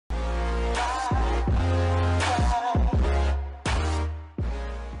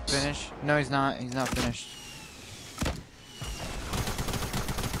finished. No, he's not. He's not finished.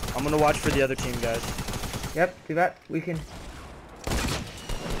 I'm gonna watch for the other team, guys. Yep, do that. We can.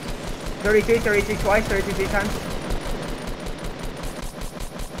 33 twice, 33 3 times.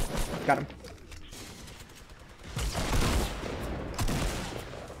 Got him.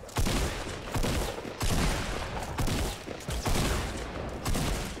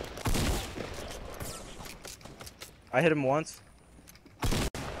 I hit him once.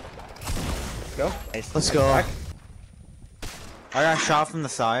 Let's go. Nice. Let's go. Back. I got shot from the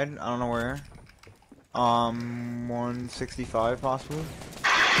side. I don't know where. 165 possibly.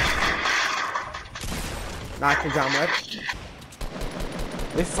 Knocked the John Wick.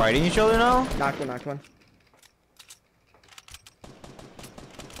 They fighting each other now? Knocked one, knocked one.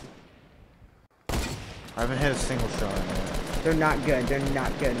 I haven't hit a single shot yet. They're not good. They're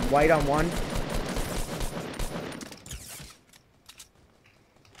not good. White on one.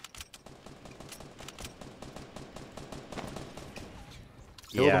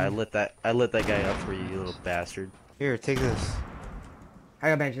 Yeah, I lit that guy up for you, you little bastard. Here, take this. I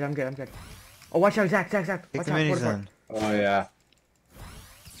got benches. I'm good. I'm good. Oh, watch out, Zach. Take Watch the out. minis Port. then. Oh yeah.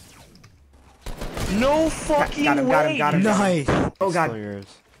 No fucking Got him, way! got him. Nice! Oh, It's God. still yours.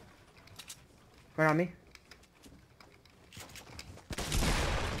 Right on me.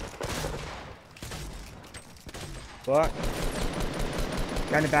 Fuck.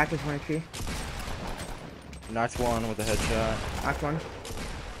 Guy in the back is one HP. Knocked one with a headshot. Knocked one.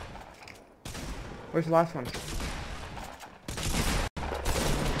 Where's the last one?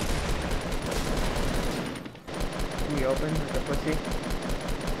 Can you open like a pussy?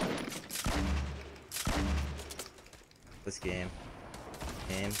 This game.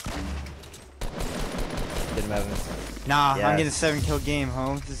 Didn't have him. Nah, Yes. I'm getting a 7-kill game,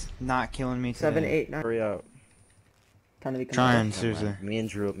 ho. This is not killing me today. 7, 8, 9. Hurry up. Time to be Trying, Never seriously. mind. Me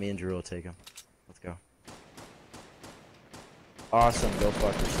and Drew will take him. Let's go. Awesome, go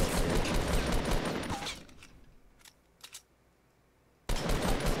fuck yourself, bitch.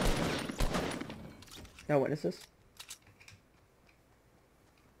 No witnesses.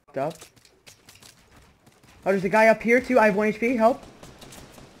 Up. Oh, there's a guy up here too. I have 1 HP. Help.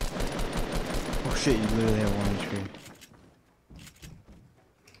 Oh shit, you literally have 1 HP.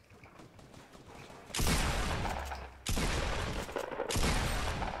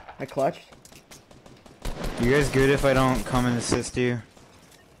 I clutched. You guys good if I don't come and assist you?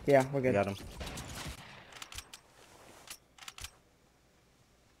 Yeah, we're good. Got him.